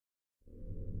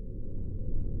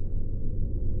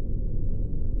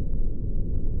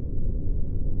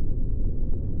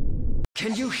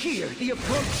Can you hear the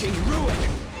approaching ruin?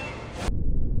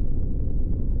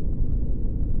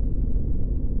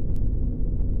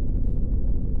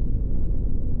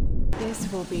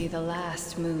 This will be the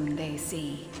last moon they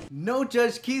see. No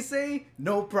Judge Kise?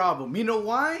 No problem. You know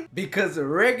why? Because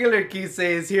regular Kise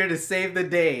is here to save the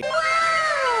day.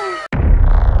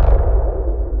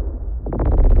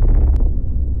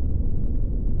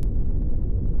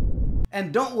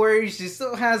 And don't worry, she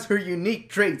still has her unique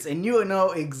traits, and you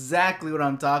know exactly what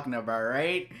I'm talking about,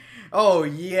 right? Oh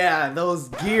yeah, those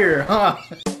gear, huh?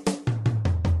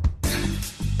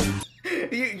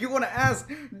 You want to ask,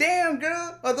 damn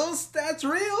girl, are those stats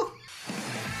real?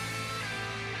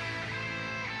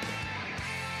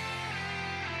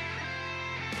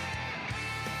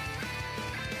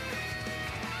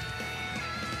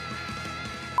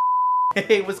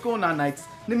 Hey, what's going on, Knights?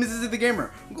 My name is Kise the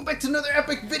Gamer. Welcome back to another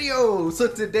epic video. So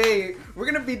today, we're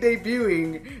gonna be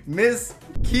debuting Miss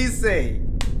Kise.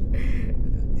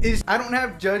 I don't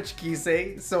have Judge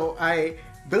Kise, so I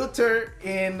built her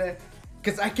in,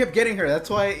 because I kept getting her. That's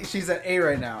why she's at A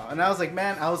right now. And I was like,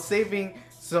 man, I was saving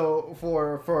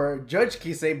for Judge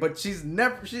Kise, but she's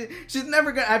never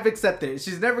gonna, I've accepted it.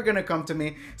 She's never gonna come to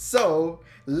me. So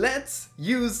let's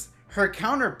use her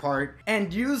counterpart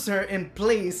and use her in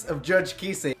place of Judge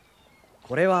Kise.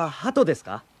 これは鳩です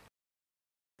か?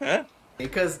 Huh?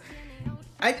 Because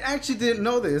I actually didn't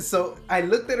know this, so I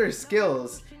looked at her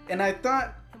skills and I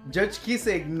thought Judge Kise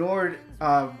ignored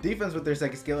defense with her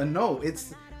second skill, and no,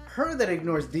 it's her that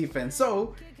ignores defense.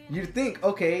 So you think,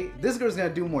 okay, this girl's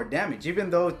gonna do more damage, even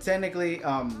though technically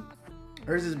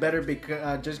hers is better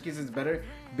because Judge Kise is better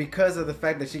because of the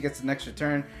fact that she gets an extra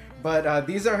turn. But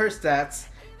these are her stats.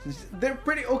 They're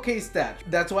pretty okay stats.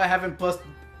 That's why I haven't plus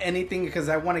anything, because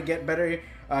I want to get better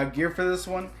gear for this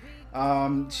one.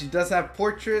 She does have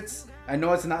portraits. I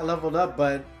know it's not leveled up,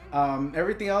 but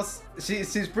everything else,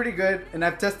 she's pretty good, and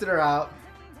I've tested her out.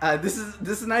 This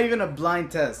is not even a blind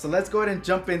test, so let's go ahead and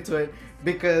jump into it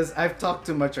because I've talked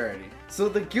too much already. So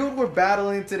the guild we're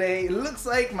battling today, it looks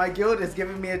like my guild is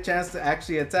giving me a chance to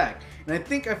actually attack, and I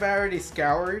think I've already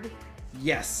scoured.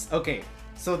 Yes, okay.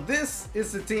 So this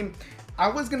is the team. I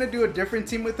was gonna do a different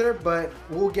team with her, but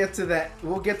we'll get to that.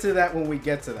 We'll get to that when we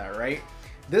get to that, right?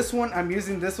 This one, I'm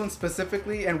using this one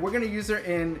specifically, and we're gonna use her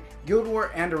in Guild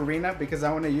War and Arena because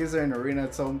I want to use her in Arena.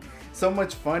 It's so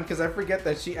much fun, because I forget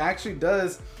that she actually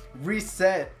does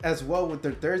reset as well with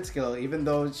her third skill, even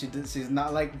though she's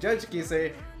not like Judge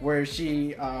Kise where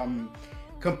she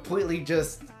completely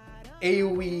just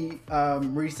AoE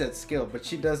reset skill, but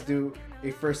she does do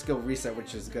a first skill reset,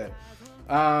 which is good.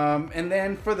 And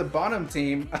then for the bottom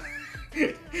team,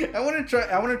 I want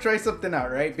to try something out,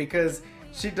 right? Because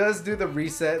she does do the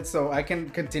reset, so I can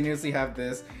continuously have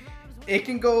this. It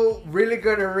can go really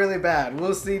good or really bad.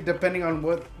 We'll see, depending on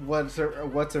what's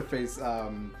her face,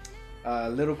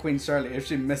 Little Queen Charlotte, if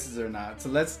she misses or not. So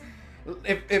let's,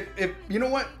 if you know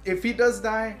what, if he does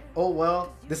die, oh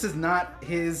well. This is not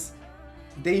his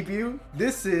debut.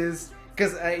 This is,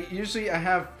 because I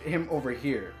have him over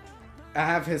here. I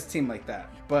have his team like that,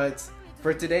 but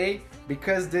for today,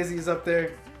 because Dizzy's up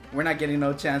there, we're not getting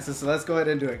no chances, so let's go ahead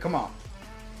and do it. Come on.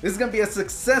 This is gonna be a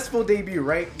successful debut,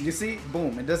 right? You see?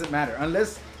 Boom. It doesn't matter.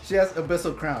 Unless she has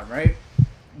Abyssal Crown, right?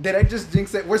 Did I just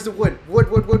jinx it? Where's the wood?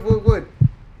 Wood.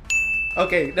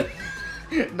 Okay.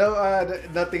 No,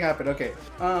 nothing happened. Okay.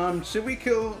 Should we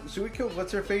kill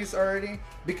what's her face already?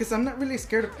 Because I'm not really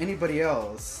scared of anybody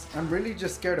else. I'm really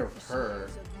just scared of her.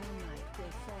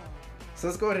 So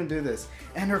let's go ahead and do this.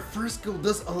 And her first skill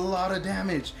does a lot of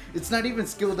damage. It's not even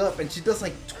skilled up, and she does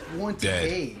like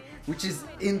 20k, which is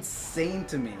insane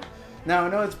to me. Now I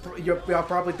know y'all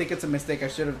probably think it's a mistake. I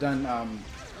should have done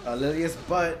Lilius,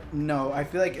 but no, I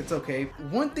feel like it's okay.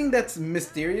 One thing that's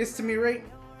mysterious to me, right?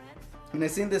 And I've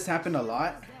seen this happen a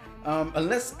lot.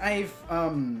 Unless I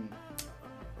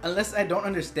don't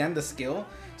understand the skill.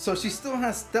 So she still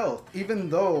has stealth, even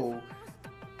though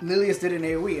Lilius did an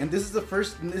AoE, and this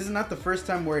is not the first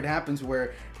time where it happens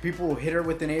where people will hit her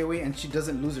with an AoE and she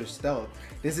doesn't lose her stealth.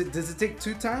 Does it take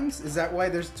 2 times? Is that why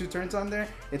there's 2 turns on there?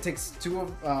 It takes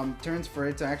 2 turns for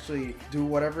it to actually do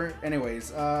whatever.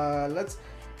 Anyways, let's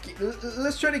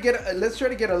try to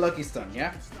get a lucky stun,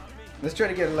 yeah? Let's try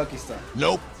to get a lucky stun.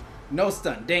 Nope. No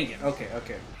stun. Dang it. Okay.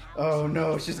 Oh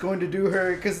no, she's going to do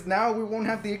her, because now we won't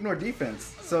have the ignore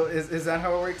defense. So is that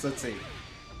how it works? Let's see.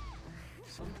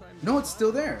 No, it's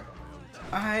still there.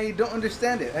 I don't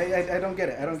understand it. I don't get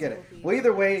it. Well,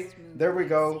 either way, there we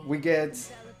go. We get...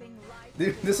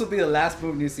 This will be the last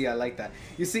move you see. I like that.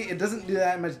 You see, it doesn't do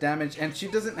that much damage, and she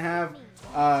doesn't have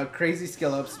crazy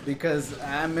skill ups because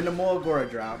I'm minimal Agora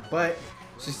drop, but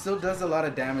she still does a lot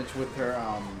of damage with her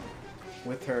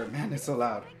with her. Man, it's so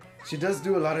loud. She does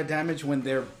do a lot of damage when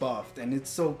they're buffed, and it's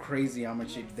so crazy how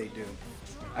much they do.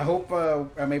 I hope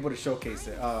I'm able to showcase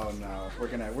it. Oh no, we're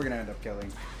gonna end up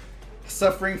killing.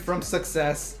 Suffering from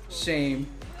success, shame.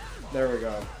 There we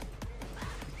go.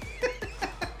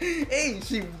 Hey,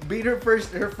 she beat her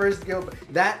first guild.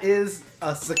 That is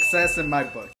a success in my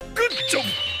book. Good job!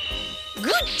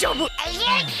 Good job!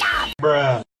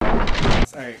 Bruh.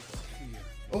 Alright.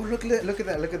 Oh, look at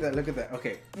that.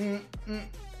 Okay.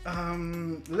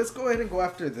 Let's go ahead and go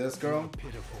after this girl.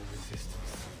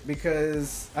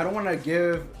 Because I don't want to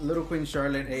give Little Queen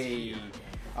Charlotte a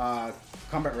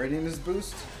combat readiness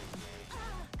boost.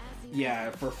 Yeah,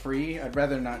 for free. I'd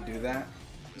rather not do that.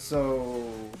 So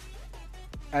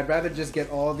I'd rather just get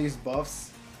all these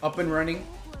buffs up and running.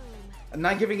 I'm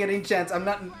not giving it any chance. I'm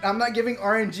not giving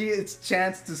RNG its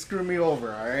chance to screw me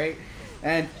over, alright?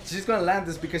 And she's gonna land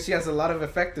this because she has a lot of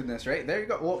effectiveness, right? There you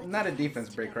go. Well, not a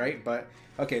defense break, right? But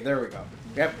okay, there we go.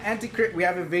 We have anti-crit, we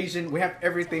have evasion, we have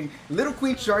everything. Little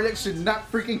Queen Charlotte should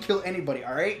not freaking kill anybody,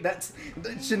 alright? That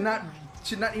should not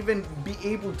even be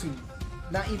able to,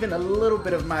 not even a little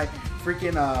bit of my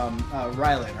freaking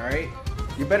Rylan, alright?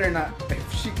 You better not.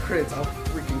 If she crits, I'll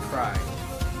freaking cry.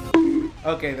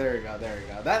 Okay, there we go.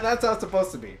 That's how it's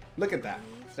supposed to be. Look at that.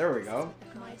 There we go.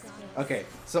 Okay,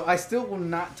 so I still will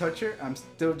not touch her. I'm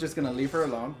still just gonna leave her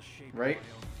alone, right?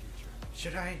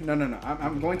 Should I? No.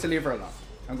 I'm going to leave her alone.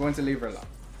 I'm going to leave her alone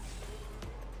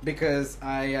because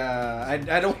I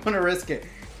don't want to risk it.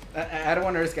 I don't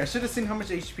want to risk it. I should have seen how much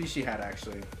HP she had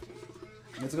actually.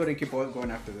 Let's go ahead and keep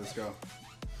going after this girl.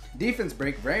 Defense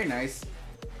break, very nice.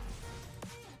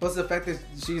 Plus the fact that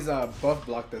she's buff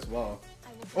blocked as well.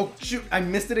 Oh shoot! I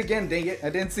missed it again. Dang it!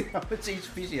 I didn't see how much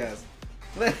HP she has.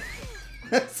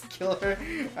 Let's kill her.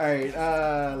 All right.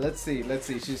 Let's see.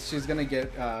 She's gonna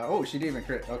get. Oh, she didn't even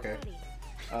crit. Okay.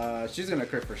 She's gonna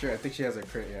crit for sure. I think she has a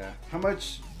crit. Yeah. How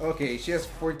much? Okay, she has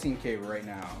 14k right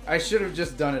now. I should have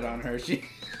just done it on her. She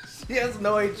has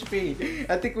no HP.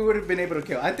 I think we would have been able to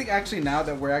kill. I think actually now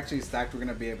that we're actually stacked, we're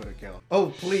gonna be able to kill.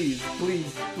 Oh please,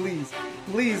 miss.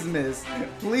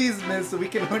 Please miss, so we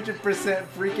can 100%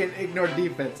 freaking ignore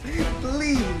defense.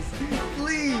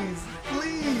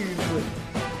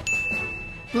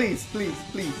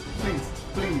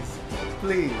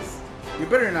 Please. You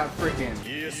better not freaking.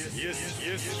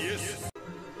 Yes.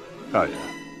 Oh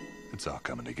yeah, it's all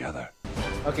coming together.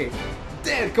 Okay,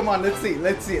 dead. Come on, let's see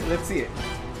it.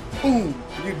 Boom,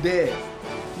 you dead.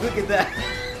 Look at that.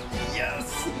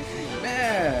 Yes,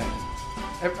 man.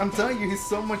 I'm telling you, he's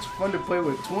so much fun to play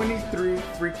with. 23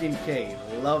 freaking K.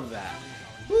 Love that.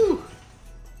 Woo.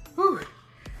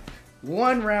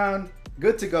 One round.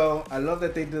 Good to go. I love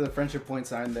that they do the friendship point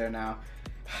sign there now.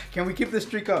 Can we keep this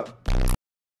streak up?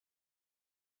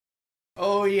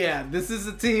 Oh yeah, this is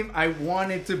a team I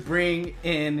wanted to bring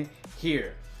in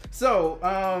here. So,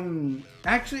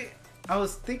 actually, I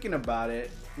was thinking about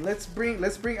it. Let's bring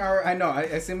our. I know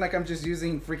I seem like I'm just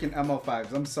using freaking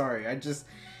ML5s. I'm sorry.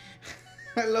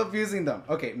 I love using them.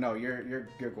 Okay, no, you're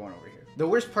going over here. The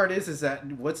worst part is that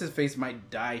what's his face might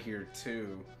die here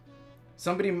too.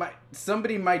 Somebody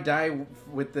might die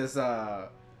with this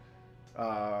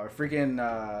freaking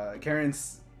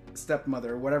Karen's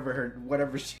stepmother,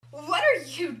 whatever she. What are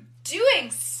you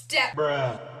doing, step?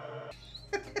 Bruh.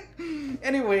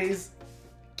 Anyways,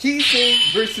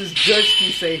 Kise versus Judge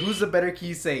Kise. Who's the better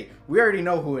Kise? We already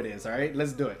know who it is. All right,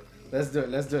 let's do it.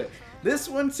 This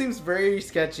one seems very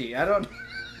sketchy. I don't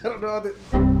know how to.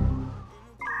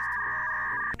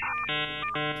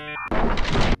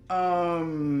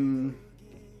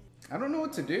 I don't know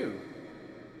what to do.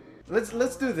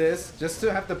 Let's do this just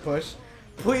to have to push.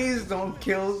 Please don't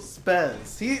kill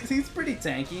Spez. He's pretty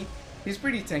tanky. He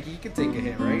can take a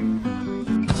hit, right?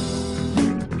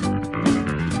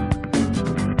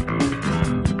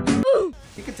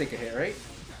 He can take a hit, right?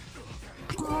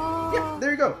 Yeah,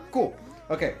 there you go. Cool.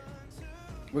 Okay.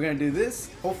 We're gonna do this.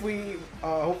 Hopefully,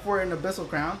 hope for an Abyssal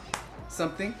Crown.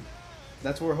 Something.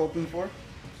 That's what we're hoping for.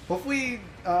 Hopefully,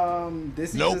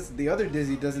 Dizzy the other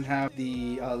Dizzy doesn't have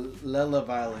the Lela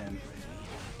violin.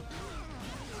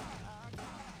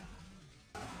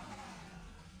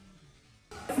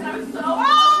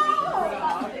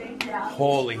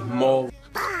 Holy moly.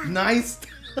 Nice.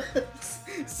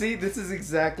 See, this is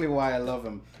exactly why I love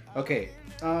him. Okay,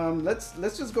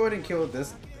 let's just go ahead and kill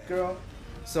this girl,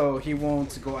 so he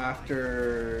won't go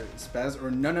after Spez,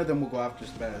 or none of them will go after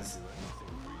Spez.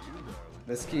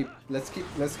 Let's keep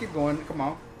going. Come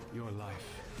on. Your life.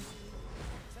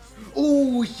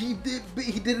 Oh, he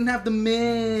didn't have the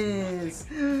miss.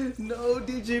 No,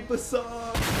 DJ Bassar.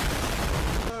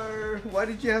 Why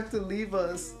did you have to leave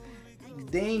us?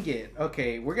 Dang it.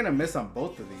 Okay, we're gonna miss on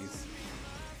both of these.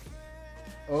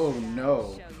 Oh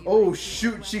no. Oh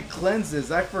shoot, she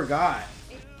cleanses. I forgot.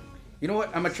 You know what?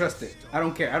 I'm gonna trust it. I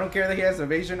don't care. I don't care that he has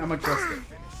evasion. I'm gonna trust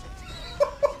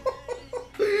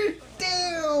it.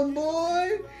 Damn,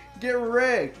 boy. Get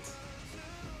wrecked.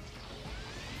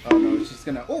 Oh no, she's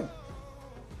gonna. Oh.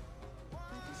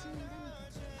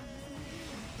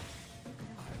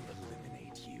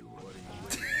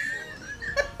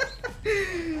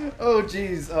 Oh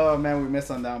jeez, oh man, we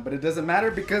missed on that one, but it doesn't matter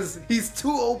because he's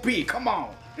too OP. Come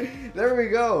on, there we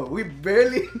go. We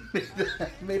barely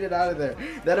made it out of there.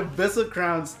 That Abyssal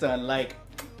Crown stun, like,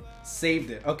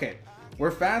 saved it. Okay, we're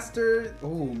faster.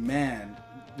 Oh man,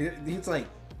 he's like,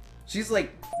 she's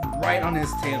like right on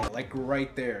his tail, like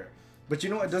right there. But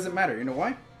you know what? It doesn't matter. You know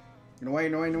why? You know why? You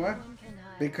know why? You know why?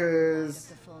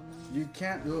 Because you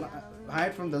can't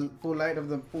hide from the full light of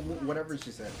the full moon, whatever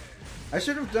she said. I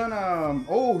should have done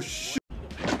oh shoot.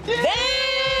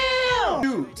 Damn!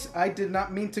 Shoot, I did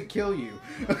not mean to kill you.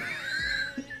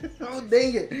 Oh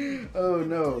dang it. Oh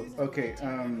no. Okay,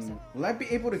 will I be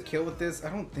able to kill with this? I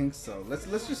don't think so. Let's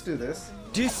just do this.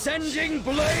 Descending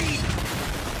blade!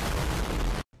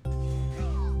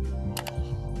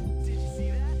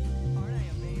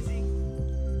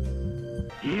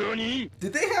 Nani?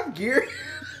 Did they have gear?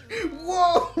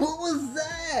 Whoa, what was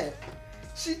that?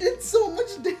 She did so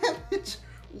much damage.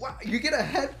 Wow, you get a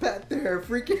head pat there,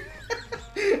 freaking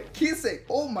Kise.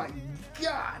 Oh my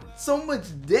god, so much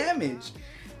damage.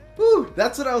 Whew,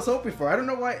 that's what I was hoping for. I don't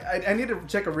know why. I need to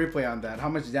check a replay on that, how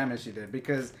much damage she did,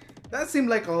 because that seemed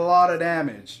like a lot of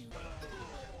damage.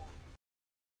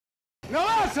 Now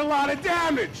that's a lot of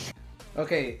damage!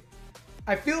 Okay,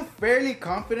 I feel fairly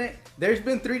confident. There's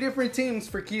been 3 different teams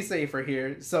for Kise for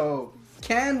here, so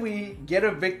can we get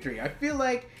a victory? I feel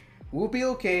like we'll be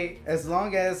okay as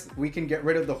long as we can get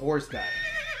rid of the horse guy.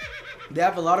 They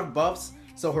have a lot of buffs,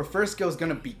 so her first skill is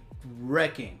gonna be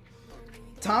wrecking.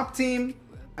 Top team,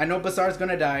 I know Bazaar's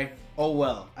gonna die. Oh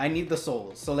well, I need the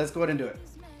souls, so let's go ahead and do it.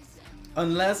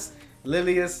 Unless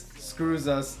Lilius screws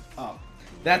us up.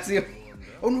 That's the...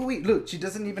 Oh no, wait, look, she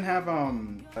doesn't even have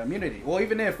immunity. Well,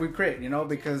 even if we crit, you know,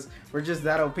 because we're just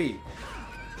that OP.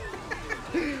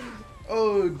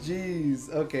 Oh jeez,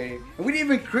 okay. And we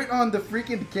didn't even crit on the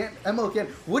freaking ML can.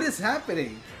 What is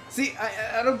happening? See,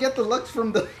 I don't get the lux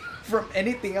from the from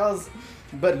anything else.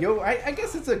 But yo, I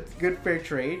guess it's a good fair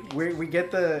trade. We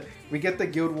get the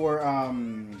Guild War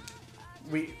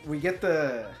we get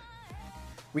the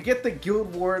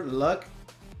Guild War luck,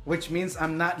 which means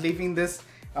I'm not leaving this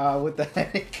with the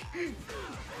headache.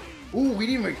 Ooh, we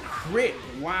didn't even crit.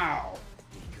 Wow.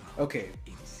 Okay.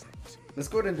 Let's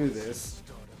go ahead and do this.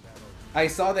 I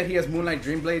saw that he has Moonlight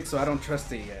Dreamblade, so I don't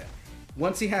trust it yet.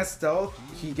 Once he has stealth,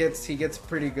 he gets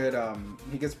pretty good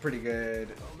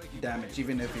damage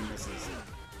even if he misses.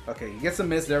 Okay, he gets a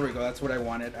miss. There we go. That's what I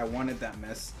wanted. I wanted that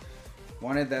miss.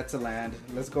 Wanted that to land.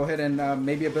 Let's go ahead and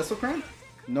maybe Abyssal Crown?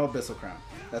 No Abyssal Crown.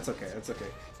 That's okay. That's okay.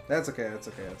 That's okay. That's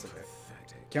okay. That's okay.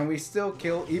 Can we still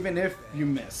kill even if you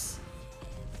miss?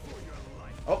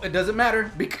 Oh, it doesn't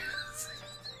matter because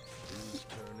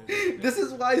this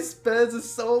is why Spez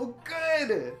is so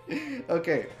good.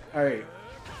 Okay, all right.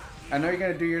 I know you're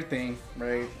gonna do your thing,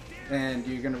 right? And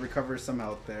you're gonna recover some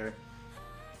health there.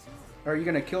 Or are you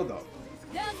gonna kill though?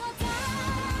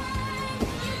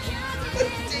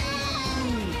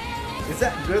 Is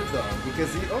that good though?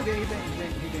 Because he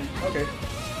didn't. Okay,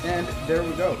 and there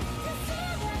we go.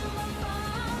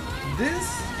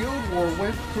 This Guild War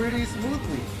went pretty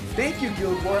smoothly. Thank you,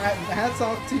 Guild War. Hats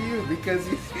off to you because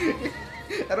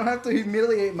I don't have to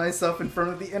humiliate myself in front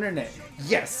of the internet.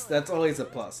 Yes, that's always a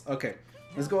plus. Okay,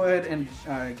 let's go ahead and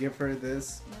give her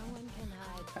this.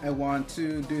 I want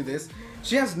to do this.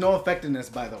 She has no effectiveness,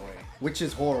 by the way, which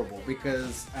is horrible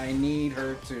because I need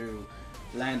her to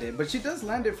land it. But she does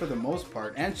land it for the most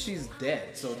part, and she's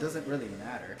dead, so it doesn't really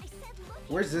matter.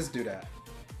 Where's this dude at?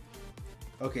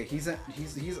 Okay, he's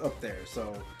up there,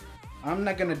 so I'm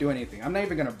not gonna do anything. I'm not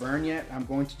even gonna burn yet. I'm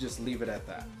going to just leave it at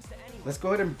that. Let's go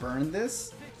ahead and burn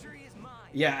this.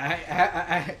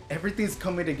 Yeah, everything's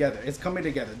coming together. It's coming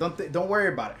together. Don't worry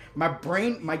about it. My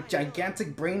brain, my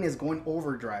gigantic brain is going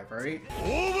overdrive. All right.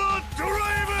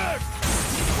 Overdrive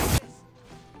it!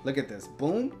 Look at this.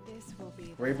 Boom.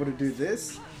 We're able to do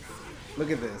this.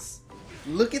 Look at this.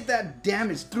 Look at that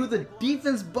damage through the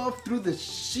defense buff, through the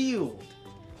shield.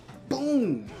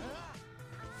 Boom.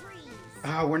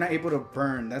 Ah, we're not able to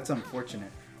burn. That's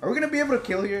unfortunate. Are we gonna be able to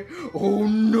kill here? Oh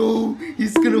no,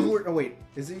 he's gonna hurt. Oh wait,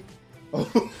 is he? Oh,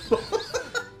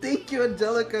 thank you,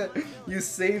 Angelica. You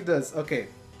saved us. Okay,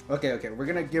 okay, okay. We're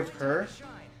gonna give her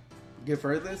give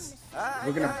her this.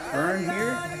 We're gonna burn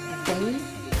here. Boom.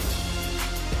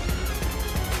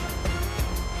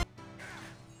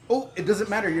 Oh, it doesn't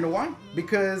matter. You know why?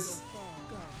 Because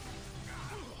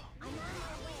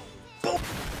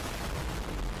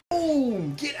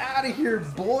boom! Get out of here,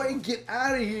 boy! Get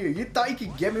out of here! You thought you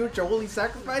could get me with your holy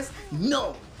sacrifice?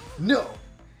 No, no.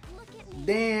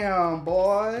 Damn,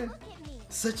 boy!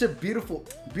 Such a beautiful,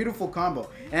 beautiful combo.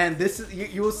 And this is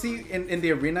you will see in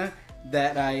the arena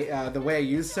that the way I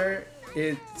use her,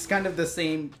 it's kind of the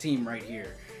same team right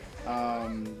here.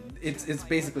 It's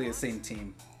basically the same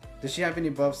team. Does she have any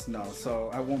buffs? No,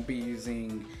 so I won't be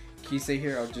using Kise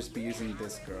here. I'll just be using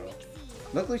this girl.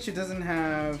 Luckily, she doesn't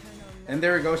have. And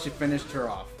there we go. She finished her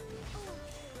off.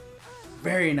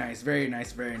 Very nice, very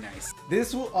nice, very nice.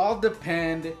 This will all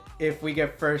depend if we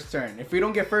get first turn. If we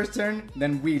don't get first turn,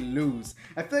 then we lose.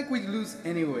 I feel like we lose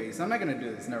anyways. I'm not gonna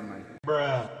do this. Never mind.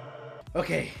 Bruh.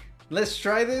 Okay, let's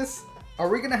try this. Are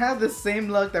we gonna have the same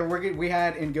luck that we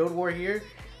had in Guild War here?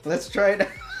 Let's try it.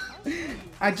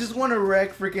 I just want to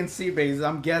wreck freaking C-Base.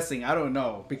 I'm guessing. I don't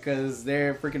know because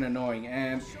they're freaking annoying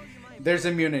and there's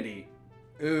immunity.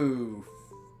 Oof,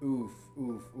 oof,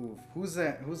 oof, oof. Who's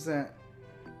that? Who's that?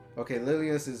 Okay,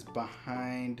 Lilius is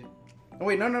behind. Oh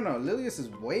wait, no, no, no. Lilius is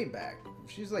way back.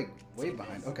 She's like way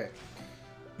behind. Okay.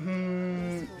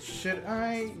 Should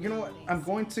I? You know what? I'm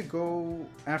going to go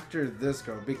after this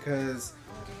girl because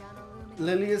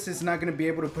Lilius is not going to be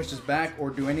able to push us back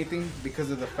or do anything because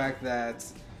of the fact that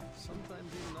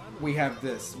we have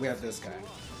this guy.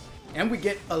 And we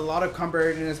get a lot of combat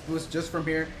readiness boost just from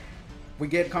here. We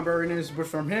get combat readiness boost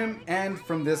from him and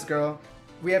from this girl.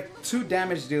 We have 2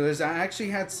 damage dealers. I actually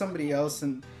had somebody else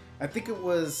and I think it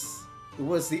was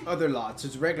the other lots,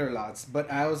 it's regular lots,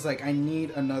 but I was like, I need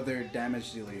another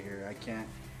damage dealer here. I can't.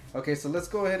 Okay, so let's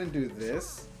go ahead and do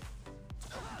this.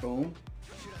 Boom.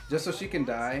 Just so she can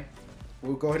die.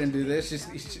 We'll go ahead and do this.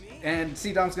 And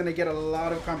C-Dom's gonna get a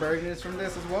lot of combat readiness from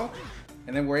this as well.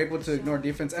 And then we're able to ignore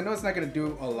defense. I know it's not going to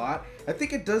do a lot. I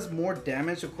think it does more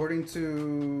damage according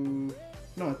to...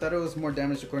 No, I thought it was more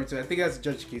damage according to... I think that's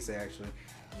Judge Kise, actually.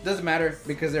 Doesn't matter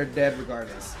because they're dead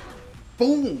regardless.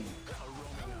 Boom!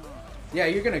 Yeah,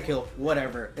 you're going to kill.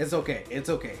 Whatever. It's okay. It's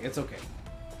okay. It's okay.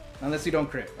 Unless you don't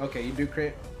crit. Okay, you do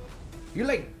crit. You,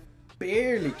 like,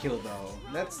 barely killed, though.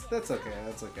 That's okay.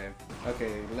 That's okay.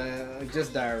 Okay,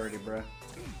 just die already, bruh.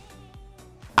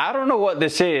 I don't know what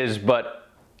this is, but...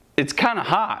 it's kind of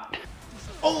hot.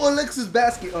 Oh, Alexa's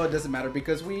basket. Oh, it doesn't matter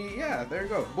because yeah, there you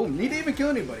go. Boom. Need to even kill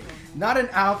anybody. Not an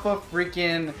alpha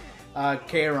freaking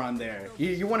Kairon there.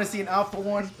 You want to see an alpha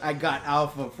one? I got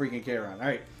alpha freaking Kairon. All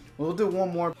right, we'll do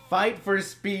one more. Fight for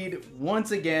speed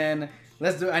once again.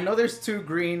 Let's do it. I know there's 2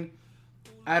 green.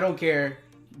 I don't care.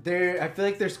 I feel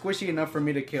like they're squishy enough for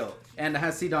me to kill. And it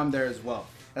has C-Dom there as well.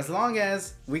 As long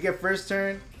as we get first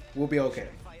turn, we'll be okay.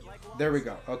 There we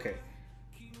go. Okay.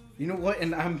 You know what?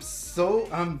 And I'm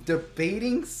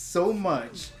debating so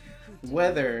much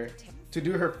whether to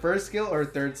do her first skill or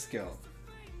third skill.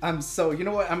 You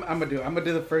know what? I'm gonna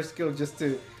do the first skill just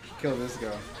to kill this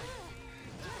girl.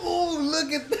 Oh,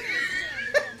 look at that.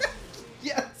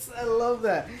 Yes, I love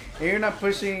that. And you're not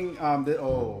pushing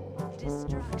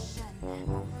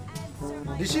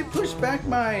Did she push back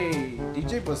my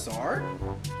DJ Bazaar?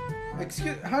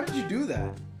 Excuse, how did you do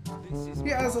that? He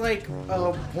has like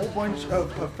a whole bunch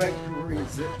of effect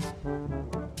resist. Can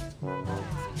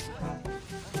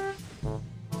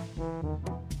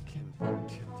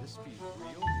this be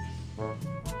real?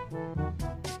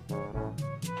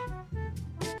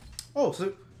 Oh,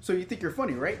 so you think you're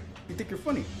funny, right? You think you're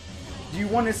funny. Do you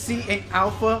want to see an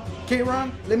alpha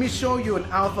Kairon? Let me show you an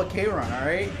alpha Kairon,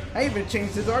 alright? I even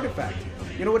changed his artifact.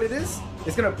 You know what it is?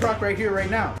 It's gonna proc right here, right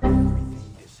now.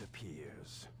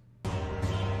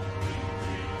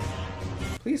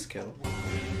 Please kill.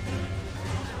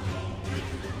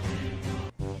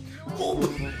 Oh,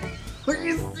 are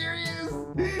you serious?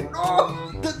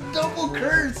 No, the double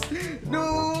curse.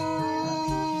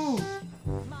 No.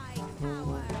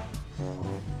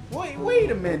 Wait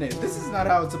a minute. This is not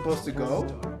how it's supposed to go.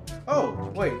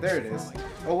 Oh, wait, there it is.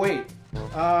 Oh wait.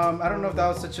 I don't know if that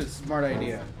was such a smart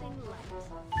idea.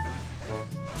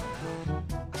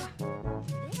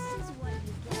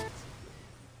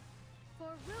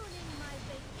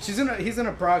 He's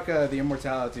gonna proc the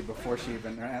immortality before she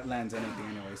even lands anything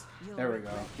anyways. There we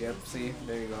go. Yep, see?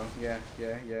 There you go. Yeah.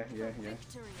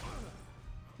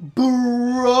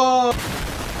 Bro!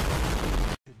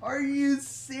 Are you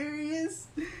serious?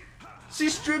 She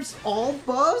strips all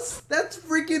buffs? That's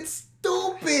freaking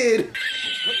stupid!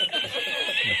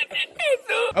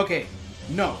 Okay,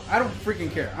 no, I don't freaking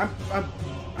care.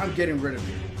 I'm getting rid of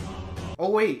you. Oh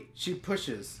wait, she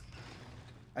pushes.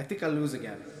 I think I lose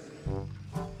again.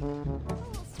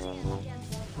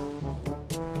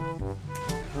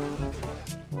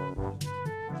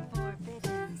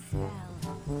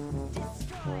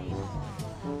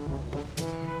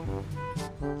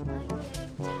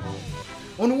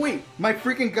 Oh no, wait! My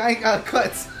freaking guy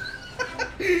cuts!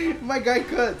 My guy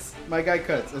cuts! My guy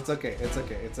cuts. It's okay. It's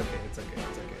okay. It's okay. It's okay.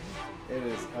 It's okay. It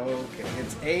is okay.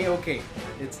 It's A-okay.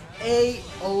 It's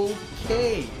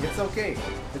A-okay. It's okay.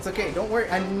 It's okay. Don't worry.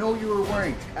 I know you were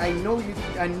worrying. I know you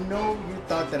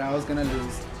thought that I was gonna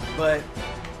lose, but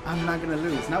I'm not gonna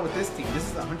lose. Not with this team. This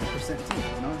is a 100% team.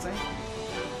 You know what I'm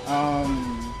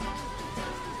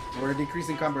saying? We're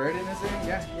decreasing combat readiness there?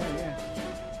 Yeah.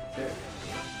 There.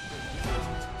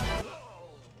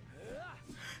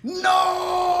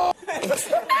 No!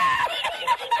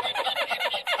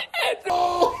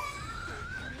 No!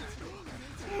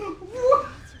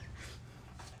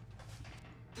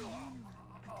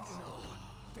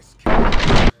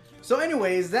 So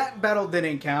anyways, that battle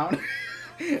didn't count.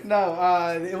 No,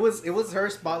 it was her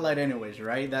spotlight anyways,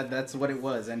 right? That's what it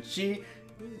was, and she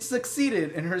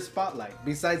succeeded in her spotlight.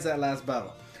 Besides that last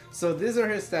battle, so these are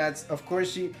her stats. Of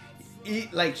course, she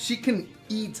can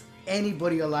eat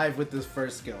anybody alive with this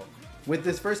first skill. With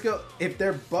this first skill, if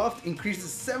they're buffed, increases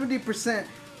 70%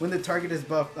 when the target is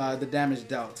buffed, the damage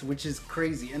dealt, which is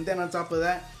crazy. And then on top of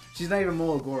that, she's not even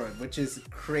Moagora, which is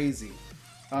crazy.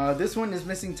 This one is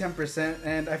missing 10%,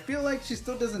 and I feel like she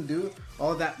still doesn't do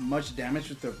all that much damage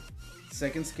with the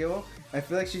second skill. I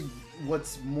feel like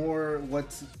what's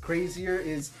crazier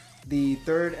is the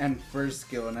third and first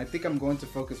skill, and I think I'm going to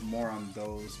focus more on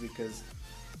those because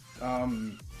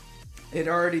it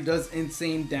already does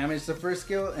insane damage, the first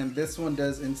skill, and this one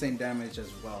does insane damage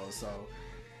as well. So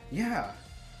yeah,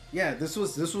 this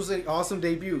was an awesome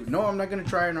debut. No, I'm not gonna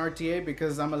try an RTA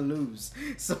because I'm gonna lose.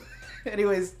 So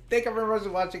anyways, thank you very much for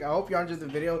watching. I hope you enjoyed the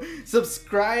video.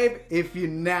 Subscribe if you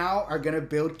now are gonna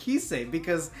build Kise,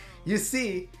 because you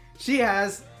see she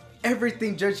has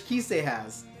everything Judge Kise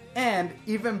has, and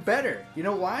even better. You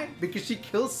know why? Because she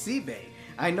kills Seabay.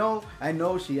 I know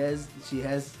she has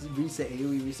reset,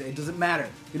 AoE reset. It doesn't matter.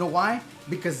 You know why?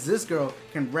 Because this girl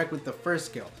can wreck with the first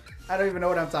skill. I don't even know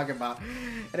what I'm talking about.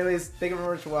 Anyways, thank you very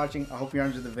much for watching. I hope you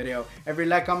enjoyed the video. Every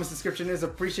like, comment, subscription is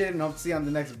appreciated, and hope to see you on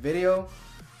the next video.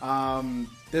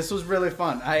 This was really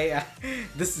fun.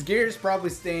 This gear is probably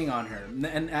staying on her,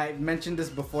 and I mentioned this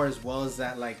before as well, is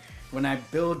that like when I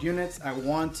build units, I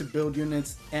want to build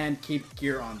units and keep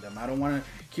gear on them. I don't want to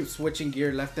keep switching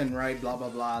gear left and right, blah blah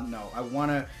blah. No, I want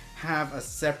to have a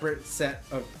separate set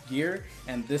of gear,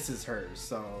 and this is hers,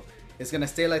 so it's gonna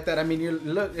stay like that. I mean, you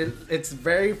look, it's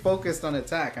very focused on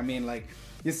attack. I mean, like,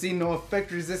 you see no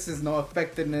effect resistance, no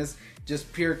effectiveness,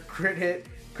 just pure crit hit,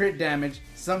 crit damage,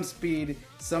 some speed,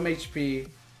 some HP,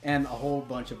 and a whole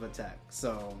bunch of attack.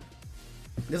 So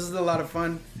this is a lot of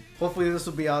fun. Hopefully this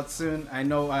will be out soon. I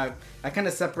know I kind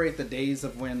of separate the days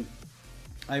of when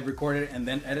I record it and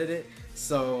then edit it.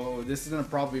 So this is gonna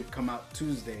probably come out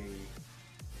Tuesday,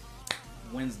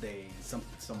 Wednesday,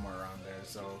 somewhere around there.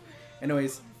 So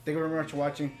anyways, thank you very much for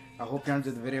watching. I hope you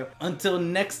enjoyed the video. Until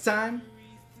next time,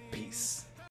 peace.